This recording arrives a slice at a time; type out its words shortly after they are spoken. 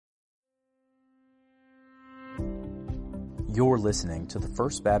You're listening to the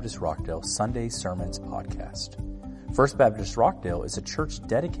First Baptist Rockdale Sunday Sermons podcast. First Baptist Rockdale is a church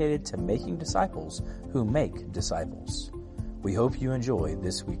dedicated to making disciples who make disciples. We hope you enjoy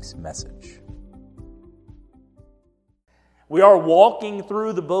this week's message. We are walking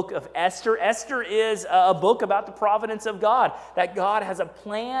through the book of Esther. Esther is a book about the providence of God, that God has a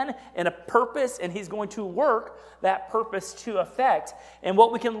plan and a purpose, and He's going to work that purpose to effect. And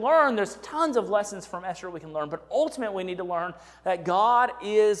what we can learn, there's tons of lessons from Esther we can learn, but ultimately we need to learn that God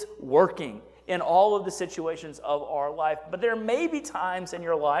is working in all of the situations of our life. But there may be times in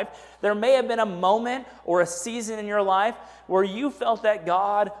your life, there may have been a moment or a season in your life where you felt that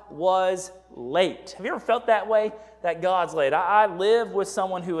God was late. Have you ever felt that way? That God's late. I live with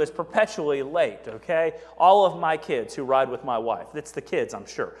someone who is perpetually late, okay? All of my kids who ride with my wife. It's the kids, I'm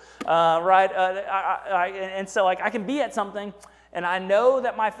sure. Right? And so I can be at something, and I know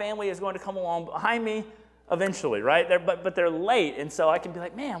that my family is going to come along behind me eventually, right? But they're late, and so I can be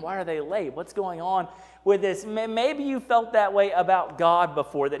like, man, why are they late? What's going on with this? Maybe you felt that way about God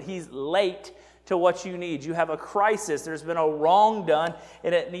before, that He's late to what you need. You have a crisis. There's been a wrong done,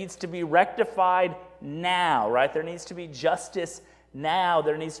 and it needs to be rectified now, right? There needs to be justice now.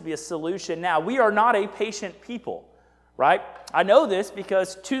 There needs to be a solution now. We are not a patient people, right? I know this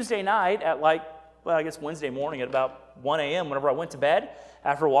because Tuesday night at Wednesday morning at about 1 a.m., whenever I went to bed,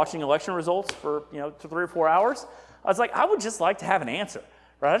 after watching election results for 3 or 4 hours, I was like, I would just like to have an answer.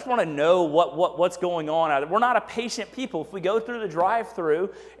 Right? I just want to know what's going on out there. We're not a patient people. If we go through the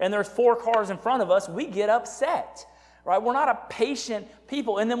drive-thru and there's 4 cars in front of us, we get upset. Right? We're not a patient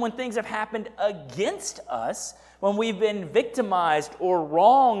people. And then when things have happened against us, when we've been victimized or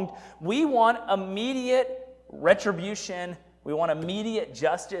wronged, we want immediate retribution. We want immediate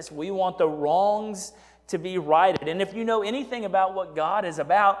justice. We want the wrongs to be righted. And if you know anything about what God is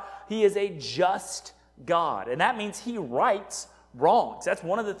about, He is a just God. And that means He rights wrongs. That's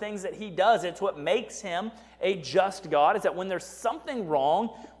one of the things that He does. It's what makes Him a just God, is that when there's something wrong,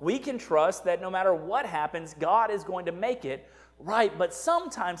 we can trust that no matter what happens, God is going to make it right. But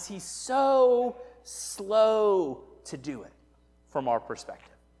sometimes He's so slow to do it from our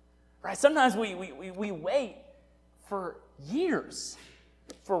perspective. Right? Sometimes we wait for years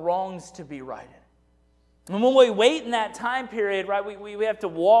for wrongs to be righted. And when we wait in that time period, right, we have to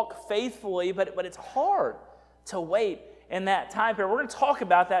walk faithfully, but it's hard to wait in that time period. We're going to talk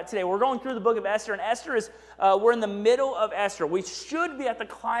about that today. We're going through the book of Esther, and Esther is, we're in the middle of Esther. We should be at the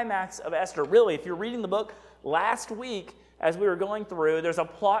climax of Esther. Really, if you're reading the book last week, as we were going through, there's a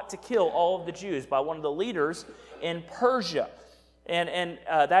plot to kill all of the Jews by one of the leaders in Persia. And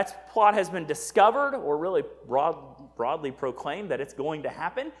that plot has been discovered, or really broadly proclaimed that it's going to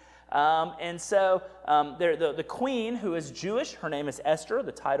happen. And so the queen, who is Jewish, her name is Esther,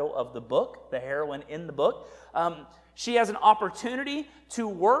 the title of the book, the heroine in the book, she has an opportunity to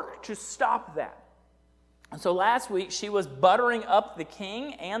work to stop that. And so last week, she was buttering up the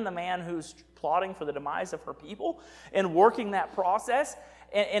king and the man who's plotting for the demise of her people and working that process.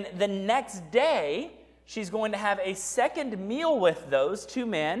 And the next day, she's going to have a second meal with those 2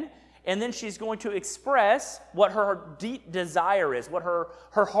 men, and then she's going to express what her deep desire is, what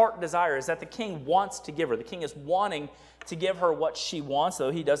her heart desire is, that the king wants to give her. The king is wanting to give her what she wants,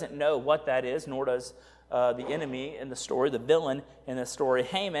 though he doesn't know what that is, nor does the enemy in the story, the villain in the story,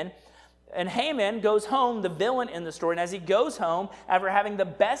 Haman. And Haman goes home, the villain in the story, and as he goes home, after having the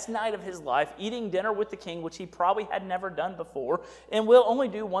best night of his life, eating dinner with the king, which he probably had never done before, and will only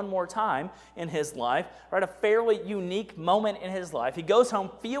do one more time in his life, right? A fairly unique moment in his life. He goes home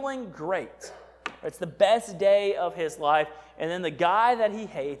feeling great. It's the best day of his life. And then the guy that he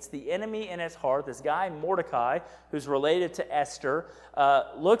hates, the enemy in his heart, this guy Mordecai, who's related to Esther,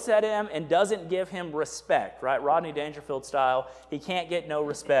 looks at him and doesn't give him respect, right? Rodney Dangerfield style. He can't get no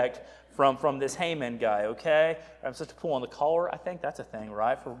respect from this Haman guy, okay? I'm supposed to pull on the collar. I think that's a thing,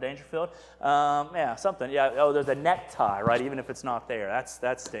 right, for Dangerfield? Yeah, something. Yeah. Oh, there's a necktie, right, even if it's not there.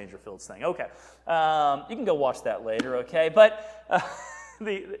 That's Dangerfield's thing. Okay. You can go watch that later, okay? But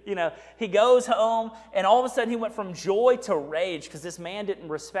he goes home, and all of a sudden he went from joy to rage because this man didn't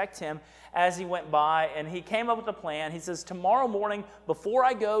respect him as he went by, and he came up with a plan. He says, tomorrow morning, before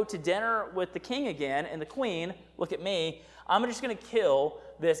I go to dinner with the king again and the queen, look at me, I'm just going to kill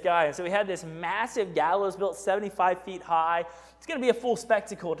this guy. And so he had this massive gallows built 75 feet high. It's going to be a full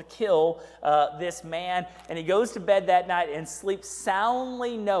spectacle to kill this man. And he goes to bed that night and sleeps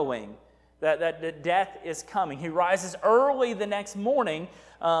soundly knowing that death is coming. He rises early the next morning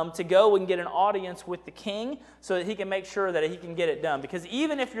to go and get an audience with the king so that he can make sure that he can get it done. Because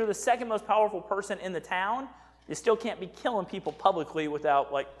even if you're the second most powerful person in the town, you still can't be killing people publicly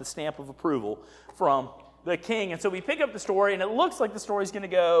without the stamp of approval from the king. And so we pick up the story, and it looks like the story's going to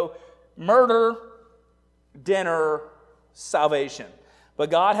go murder, dinner, salvation. But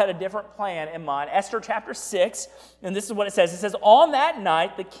God had a different plan in mind. Esther chapter 6, and this is what it says. It says, "On that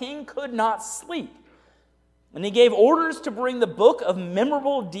night the king could not sleep. And he gave orders to bring the book of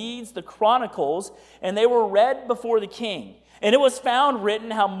memorable deeds, the Chronicles, and they were read before the king. And it was found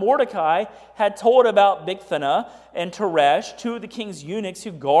written how Mordecai had told about Bigthana and Teresh, two of the king's eunuchs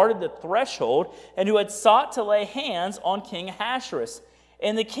who guarded the threshold, and who had sought to lay hands on King Ahasuerus.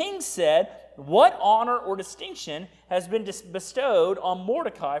 And the king said, 'What honor or distinction has been bestowed on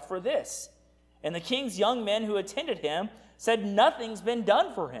Mordecai for this?' And the king's young men who attended him said, 'Nothing's been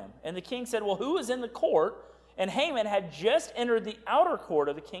done for him.' And the king said, 'Well, who is in the court?' And Haman had just entered the outer court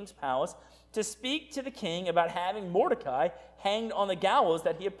of the king's palace to speak to the king about having Mordecai hanged on the gallows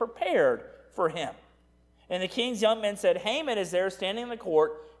that he had prepared for him. And the king's young men said, 'Haman is there standing in the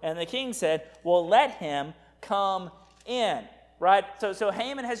court.' And the king said, 'Well, let him come in.'" Right? So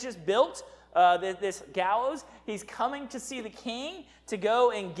Haman has just built this gallows. He's coming to see the king to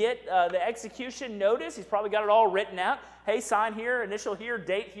go and get the execution notice. He's probably got it all written out. Hey, sign here, initial here,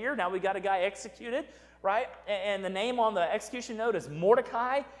 date here. Now we got a guy executed, right? And the name on the execution note is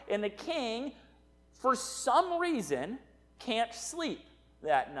Mordecai. And the king, for some reason, can't sleep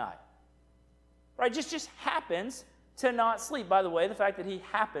that night. Right? Just happens to not sleep. By the way, the fact that he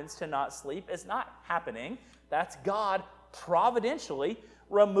happens to not sleep is not happening. That's God providentially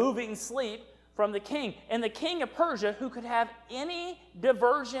removing sleep from the king. And the king of Persia, who could have any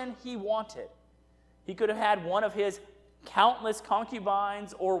diversion he wanted. He could have had one of his countless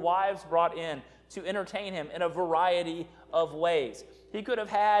concubines or wives brought in to entertain him in a variety of ways. He could have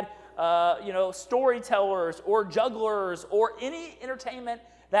had storytellers or jugglers or any entertainment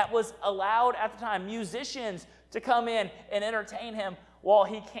that was allowed at the time, musicians to come in and entertain him while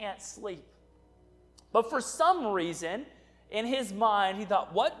he can't sleep. But for some reason, in his mind, he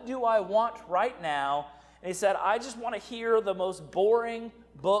thought, what do I want right now? And he said, I just want to hear the most boring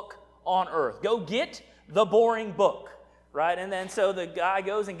book on earth. Go get the boring book, right? And then so the guy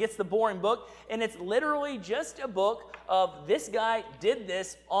goes and gets the boring book, and it's literally just a book of this guy did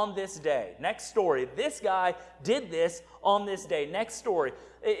this on this day. Next story. This guy did this on this day. Next story.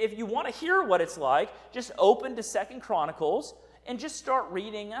 If you want to hear what it's like, just open to 2 Chronicles and just start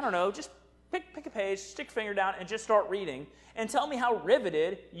reading. I don't know, just pick a page, stick your finger down, and just start reading, and tell me how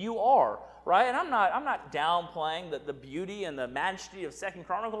riveted you are, right? And I'm not downplaying the beauty and the majesty of 2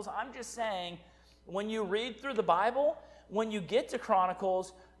 Chronicles. I'm just saying, when you read through the Bible, when you get to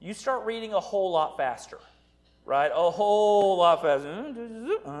Chronicles, you start reading a whole lot faster, right? A whole lot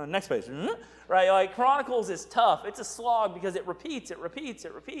faster. Next page. Right? Like Chronicles is tough. It's a slog because it repeats.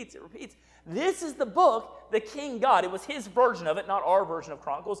 This is the book the king got. It was his version of it, not our version of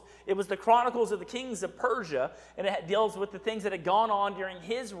Chronicles. It was the Chronicles of the kings of Persia, and it deals with the things that had gone on during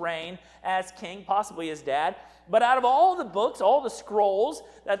his reign as king, possibly his dad. But out of all the books, all the scrolls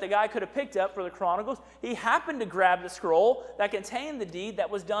that the guy could have picked up for the Chronicles, he happened to grab the scroll that contained the deed that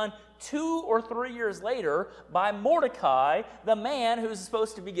was done 2 or 3 years later by Mordecai, the man who's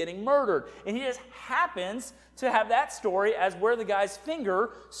supposed to be getting murdered. And he just happens to have that story as where the guy's finger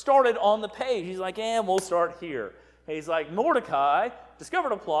started on the page. He's like, and we'll start here. And he's like, Mordecai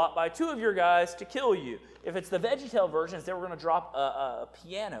discovered a plot by 2 of your guys to kill you. If it's the VeggieTale versions, they were going to drop a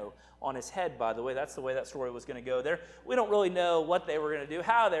piano on his head, by the way. That's the way that story was going to go there. We don't really know what they were going to do,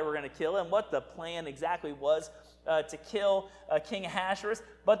 how they were going to kill him, what the plan exactly was to kill King Ahasuerus.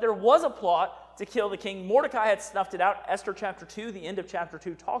 But there was a plot to kill the king. Mordecai had snuffed it out. Esther chapter 2, the end of chapter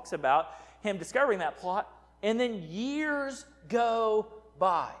 2, talks about him discovering that plot. And then years go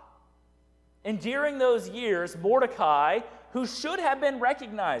by. And during those years, Mordecai, who should have been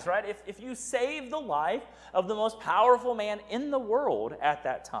recognized, right? If you save the life of the most powerful man in the world at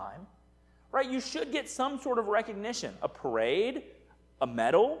that time, right, you should get some sort of recognition. A parade, a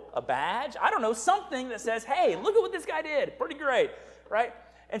medal, a badge, I don't know, something that says, hey, look at what this guy did. Pretty great, right?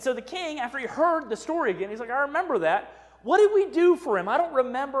 And so the king, after he heard the story again, he's like, I remember that. What did we do for him? I don't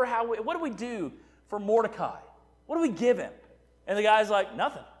remember what did we do for Mordecai? What do we give him? And the guy's like,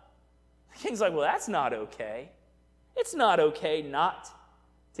 nothing. The king's like, well, that's not okay. It's not okay not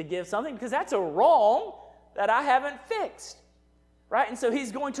to give something because that's a wrong that I haven't fixed, right? And so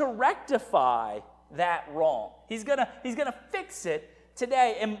he's going to rectify that wrong. He's gonna fix it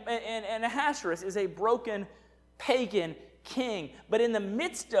today. And Ahasuerus is a broken pagan king. But in the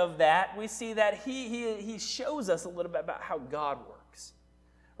midst of that, we see that he shows us a little bit about how God works,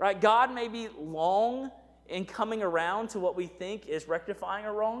 right? God may be long in coming around to what we think is rectifying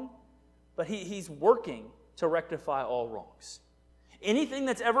a wrong, but he's working to rectify all wrongs. Anything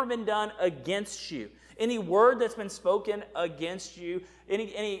that's ever been done against you, any word that's been spoken against you,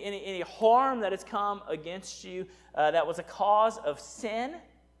 any harm that has come against you that was a cause of sin,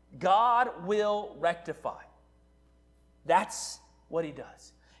 God will rectify. That's what he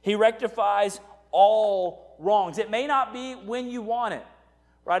does. He rectifies all wrongs. It may not be when you want it,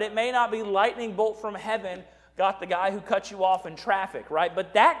 right? It may not be lightning bolt from heaven got the guy who cut you off in traffic, right?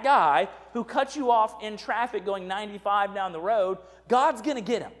 But that guy who cut you off in traffic going 95 down the road, God's going to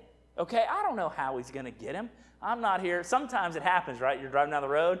get him, okay? I don't know how he's going to get him. I'm not here. Sometimes it happens, right? You're driving down the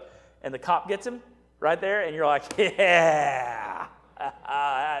road and the cop gets him right there and you're like, yeah,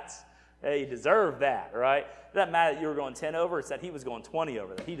 hey, you deserve that, right? It doesn't matter that you were going 10 over. It's that he was going 20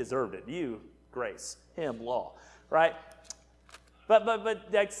 over. That he deserved it. You, grace. Him, law, right?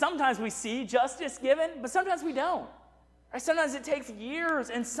 But like sometimes we see justice given, but sometimes we don't. Right? Sometimes it takes years,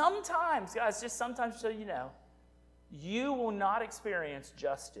 and sometimes, guys, just sometimes so you know, you will not experience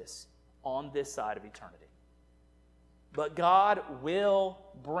justice on this side of eternity. But God will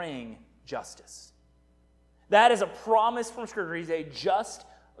bring justice. That is a promise from Scripture. He's a just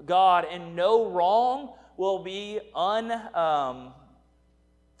God, and no wrong will be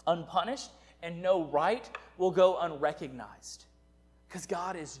unpunished, and no right will go unrecognized. Because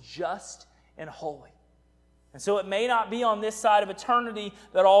God is just and holy. And so it may not be on this side of eternity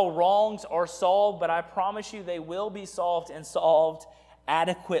that all wrongs are solved, but I promise you they will be solved and solved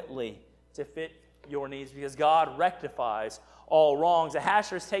adequately to fit your needs, because God rectifies all wrongs.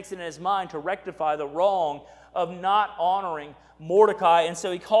 Ahasuerus takes it in his mind to rectify the wrong of not honoring Mordecai, and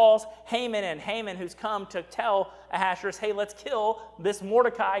so he calls Haman in. Haman, who's come to tell Ahasuerus, hey, let's kill this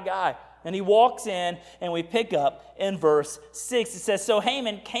Mordecai guy. And he walks in, and we pick up in verse 6. It says, so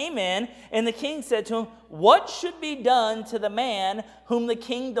Haman came in, and the king said to him, what should be done to the man whom the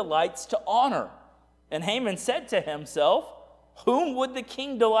king delights to honor? And Haman said to himself, whom would the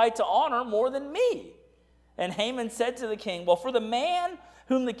king delight to honor more than me? And Haman said to the king, well, for the man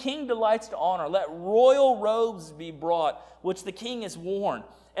whom the king delights to honor, let royal robes be brought, which the king has worn,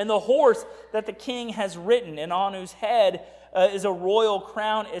 and the horse that the king has ridden, and on whose head is a royal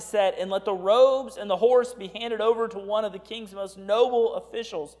crown is set, and let the robes and the horse be handed over to one of the king's most noble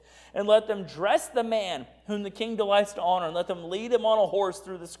officials, and let them dress the man whom the king delights to honor, and let them lead him on a horse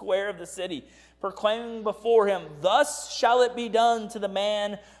through the square of the city, proclaiming before him, thus shall it be done to the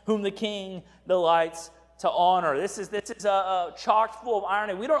man whom the king delights to honor. This is chock full of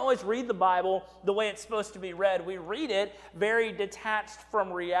irony. We don't always read the Bible the way it's supposed to be read. We read it very detached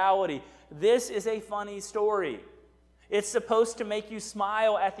from reality. This is a funny story. It's supposed to make you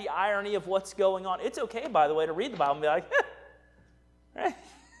smile at the irony of what's going on. It's okay, by the way, to read the Bible and be like, right?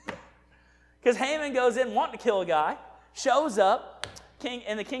 Because Haman goes in wanting to kill a guy, shows up,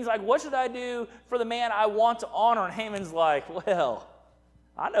 and the king's like, what should I do for the man I want to honor? And Haman's like, well,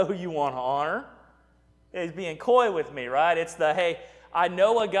 I know who you want to honor. He's being coy with me, right? It's the, hey, I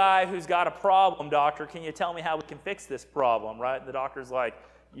know a guy who's got a problem, doctor. Can you tell me how we can fix this problem, right? The doctor's like,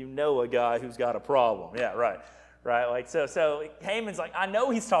 you know a guy who's got a problem. Yeah, right. Right, like so Haman's like, I know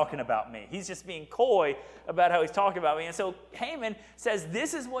he's talking about me. He's just being coy about how he's talking about me. And so Haman says,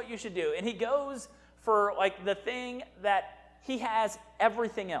 this is what you should do. And he goes for like the thing that he has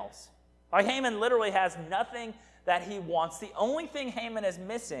everything else. Like Haman literally has nothing that he wants. The only thing Haman is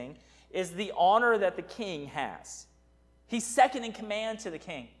missing is the honor that the king has. He's second in command to the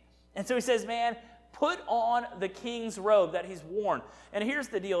king. And so he says, man, put on the king's robe that he's worn. And here's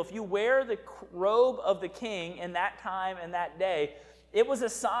the deal. If you wear the robe of the king in that time and that day, it was a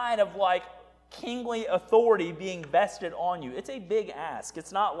sign of like kingly authority being vested on you. It's a big ask.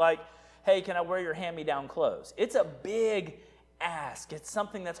 It's not like, hey, can I wear your hand-me-down clothes? It's a big ask. It's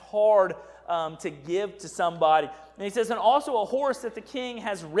something that's hard to give to somebody. And he says, and also a horse that the king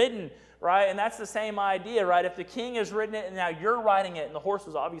has ridden, right? And that's the same idea, right? If the king has ridden it and now you're riding it, and the horse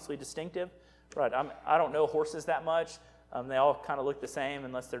was obviously distinctive, right? I don't know horses that much. They all kind of look the same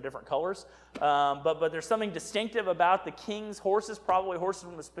unless they're different colors. But there's something distinctive about the king's horses, probably horses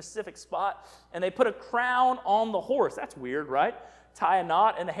from a specific spot. And they put a crown on the horse. That's weird, right? Tie a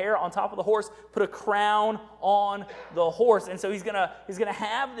knot in the hair on top of the horse, put a crown on the horse. And so he's gonna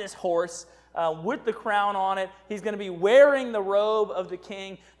have this horse with the crown on it. He's going to be wearing the robe of the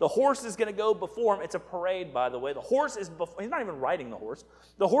king. The horse is going to go before him. It's a parade, by the way. The horse is before. He's not even riding the horse.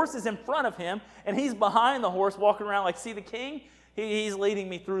 The horse is in front of him, and he's behind the horse, walking around like, see the king? He's leading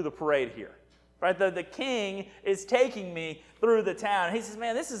me through the parade here. Right? The king is taking me through the town. And he says,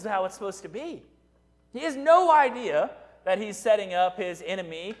 man, this is how it's supposed to be. He has no idea that he's setting up his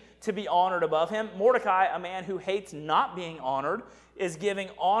enemy to be honored above him. Mordecai, a man who hates not being honored, is giving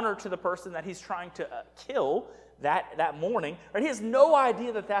honor to the person that he's trying to kill. that morning. Right? He has no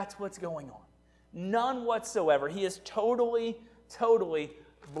idea that that's what's going on. None whatsoever. He is totally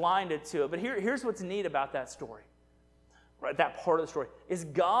blinded to it. But here's what's neat about that story. Right, that part of the story is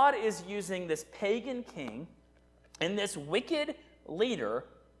God is using this pagan king and this wicked leader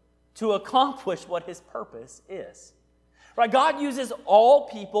to accomplish what his purpose is. Right? God uses all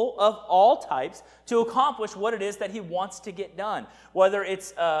people of all types to accomplish what it is that he wants to get done. Whether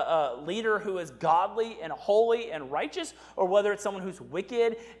it's a leader who is godly and holy and righteous, or whether it's someone who's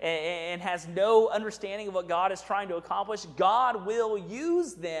wicked and has no understanding of what God is trying to accomplish, God will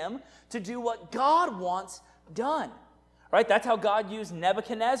use them to do what God wants done. Right? That's how God used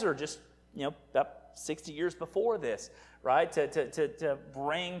Nebuchadnezzar just, about 60 years before this. Right, to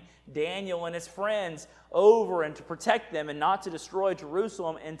bring Daniel and his friends over and to protect them and not to destroy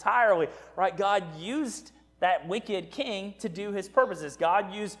Jerusalem entirely. Right, God used that wicked king to do his purposes.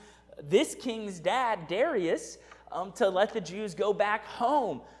 God used this king's dad, Darius, to let the Jews go back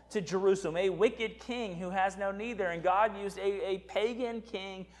home to Jerusalem, a wicked king who has no need there. And God used a pagan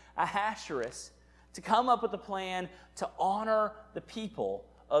king, Ahasuerus, to come up with a plan to honor the people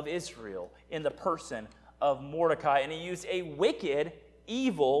of Israel in the person of Mordecai. And he used a wicked,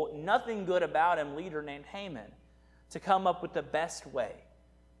 evil, nothing good about him leader named Haman to come up with the best way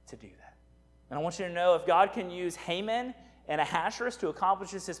to do that. And I want you to know, if God can use Haman and Ahasuerus to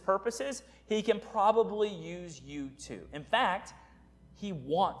accomplish his purposes, he can probably use you too. In fact, he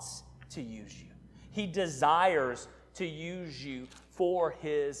wants to use you. He desires to use you for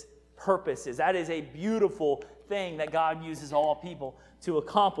his purposes. That is a beautiful thing, that God uses all people to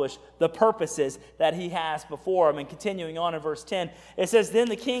accomplish the purposes that he has before him. And continuing on in verse 10, it says, Then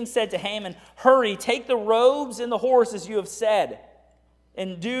the king said to Haman, Hurry, take the robes and the horses you have said,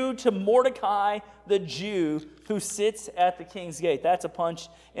 and do to Mordecai the Jew who sits at the king's gate. That's a punch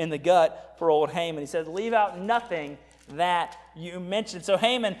in the gut for old Haman. He says, leave out nothing that you mentioned. So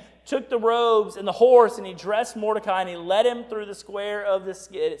Haman took the robes and the horse, and he dressed Mordecai, and he led him through the square of the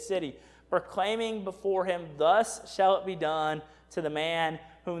city, proclaiming before him, Thus shall it be done to the man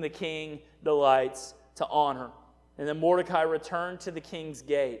whom the king delights to honor. And then Mordecai returned to the king's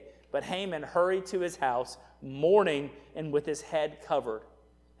gate, but Haman hurried to his house, mourning and with his head covered.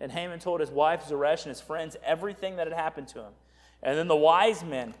 And Haman told his wife Zeresh and his friends everything that had happened to him. And then the wise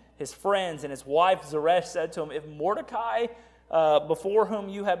men, his friends, and his wife Zeresh said to him, If Mordecai, before whom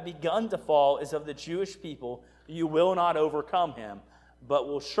you have begun to fall, is of the Jewish people, you will not overcome him, but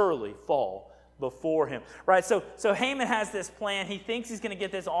will surely fall before him. Right, so Haman has this plan. He thinks he's going to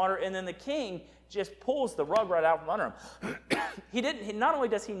get this honor, and then the king just pulls the rug right out from under him. Not only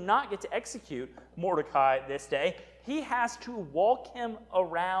does he not get to execute Mordecai this day, he has to walk him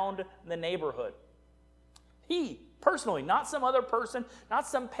around the neighborhood. He, personally, not some other person, not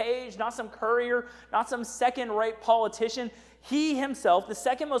some page, not some courier, not some second-rate politician. He himself, the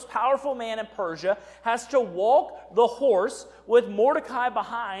second most powerful man in Persia, has to walk the horse with Mordecai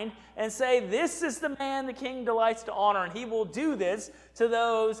behind and say, This is the man the king delights to honor, and he will do this to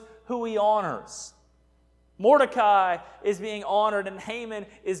those who he honors. Mordecai is being honored, and Haman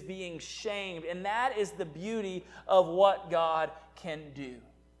is being shamed. And that is the beauty of what God can do.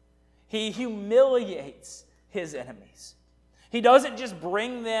 He humiliates his enemies. He doesn't just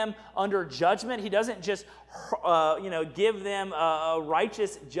bring them under judgment. He doesn't just give them a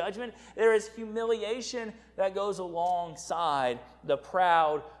righteous judgment. There is humiliation that goes alongside the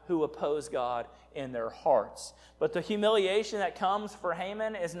proud who oppose God in their hearts. But the humiliation that comes for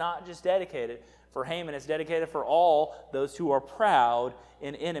Haman is not just dedicated for Haman. It's dedicated for all those who are proud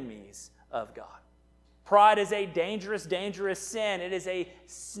and enemies of God. Pride is a dangerous, dangerous sin. It is a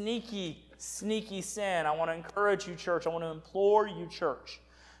sneaky sin. I want to encourage you, church. I want to implore you, church,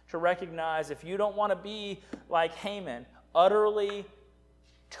 to recognize, if you don't want to be like Haman, utterly,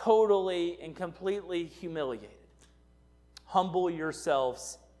 totally, and completely humiliated, humble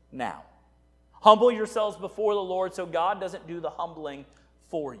yourselves now. Humble yourselves before the Lord so God doesn't do the humbling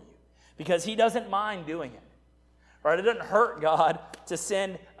for you, because he doesn't mind doing it. Right? It doesn't hurt God to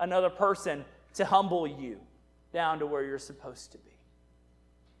send another person to humble you down to where you're supposed to be.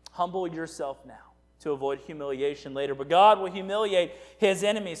 Humble yourself now to avoid humiliation later. But God will humiliate his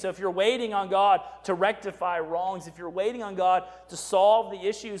enemies. So if you're waiting on God to rectify wrongs, if you're waiting on God to solve the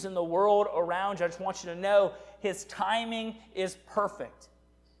issues in the world around you, I just want you to know his timing is perfect.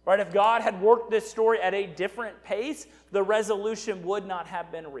 Right? If God had worked this story at a different pace, the resolution would not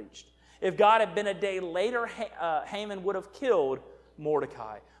have been reached. If God had been a day later, Haman would have killed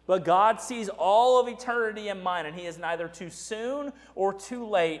Mordecai. But God sees all of eternity in mind, and he is neither too soon or too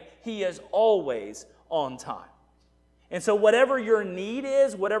late. He is always on time. And so whatever your need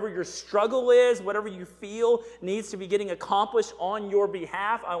is, whatever your struggle is, whatever you feel needs to be getting accomplished on your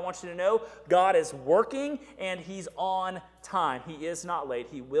behalf, I want you to know God is working and He's on time. He is not late.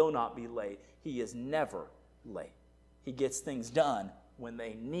 He will not be late. He is never late. He gets things done when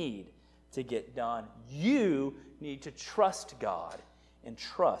they need to get done. You need to trust God and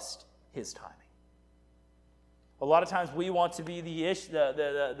trust His timing. A lot of times we want to be the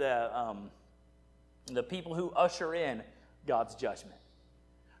people who usher in God's judgment.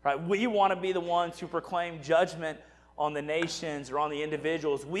 Right? We want to be the ones who proclaim judgment on the nations or on the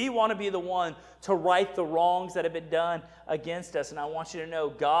individuals. We want to be the one to right the wrongs that have been done against us. And I want you to know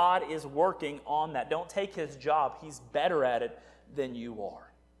God is working on that. Don't take His job. He's better at it than you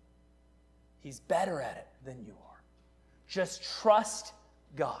are. He's better at it than you are. Just trust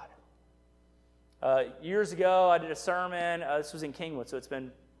God. Years ago, I did a sermon. This was in Kingwood, so it's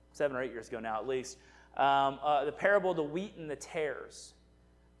been 7 or 8 years ago now at least. The parable of the wheat and the tares.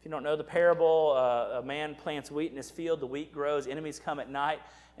 If you don't know the parable, a man plants wheat in his field, the wheat grows, enemies come at night,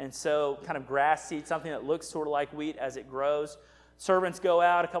 and so kind of grass seed, something that looks sort of like wheat as it grows. Servants go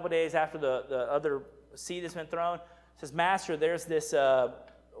out a couple days after the other seed has been thrown. Says, Master, there's this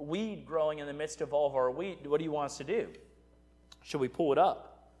weed growing in the midst of all of our wheat. What do you want us to do? Should we pull it up?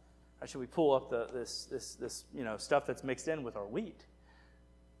 Or should we pull up this stuff that's mixed in with our wheat?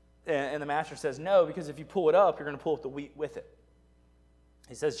 And the master says, no, because if you pull it up, you're going to pull up the wheat with it.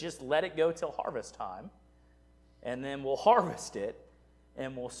 He says, just let it go till harvest time, and then we'll harvest it,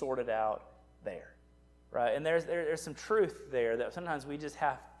 and we'll sort it out there. Right? And there's some truth there that sometimes we just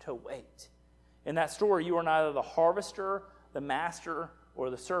have to wait. In that story, you are neither the harvester, the master,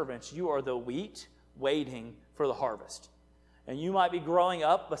 or the servants. You are the wheat waiting for the harvest. And you might be growing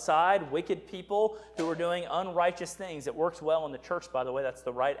up beside wicked people who are doing unrighteous things. It works well in the church, by the way. That's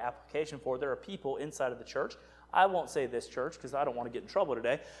the right application for it. There are people inside of the church. I won't say this church because I don't want to get in trouble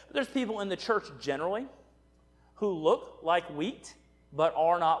today. But there's people in the church generally who look like wheat but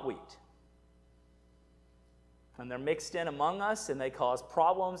are not wheat. And they're mixed in among us and they cause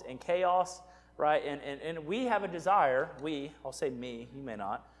problems and chaos, right? And we have a desire, I'll say me, you may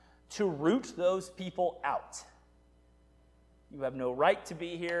not, to root those people out. You have no right to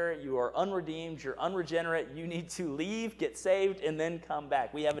be here. You are unredeemed. You're unregenerate. You need to leave, get saved, and then come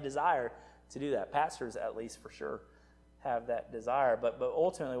back. We have a desire to do that. Pastors, at least, for sure, have that desire. But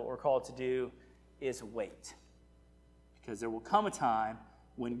ultimately, what we're called to do is wait. Because there will come a time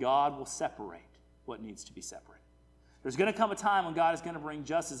when God will separate what needs to be separated. There's going to come a time when God is going to bring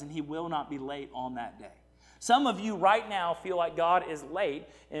justice, and He will not be late on that day. Some of you right now feel like God is late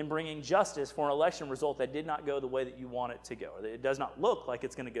in bringing justice for an election result that did not go the way that you want it to go, or that it does not look like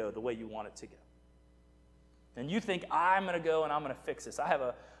it's going to go the way you want it to go. And you think, I'm going to go and I'm going to fix this. I have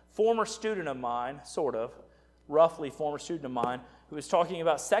a former student of mine, roughly former student of mine, who is talking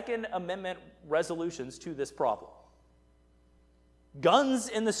about Second Amendment resolutions to this problem. Guns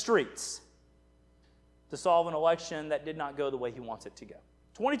in the streets to solve an election that did not go the way he wants it to go.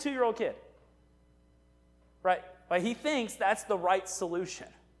 22-year-old kid. Right? But he thinks that's the right solution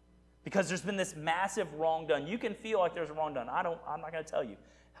because there's been this massive wrong done. You can feel like there's a wrong done. I'm not going to tell you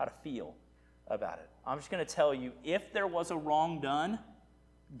how to feel about it. I'm just going to tell you, if there was a wrong done,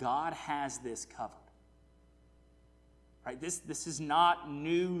 God has this covered. Right? This is not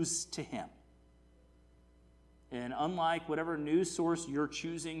news to Him. And unlike whatever news source you're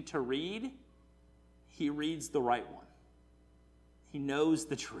choosing to read, He reads the right one. He knows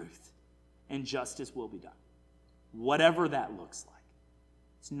the truth, and justice will be done. Whatever that looks like.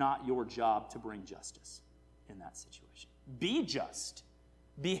 It's not your job to bring justice in that situation. Be just.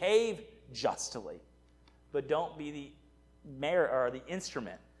 Behave justly. But don't be the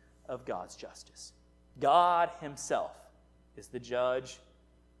instrument of God's justice. God Himself is the judge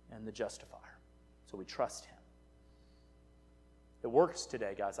and the justifier. So we trust Him. It works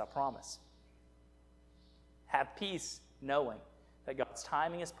today, guys, I promise. Have peace knowing that God's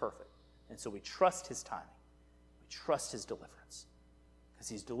timing is perfect. And so we trust His timing. Trust His deliverance because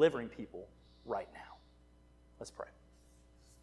He's delivering people right now. Let's pray.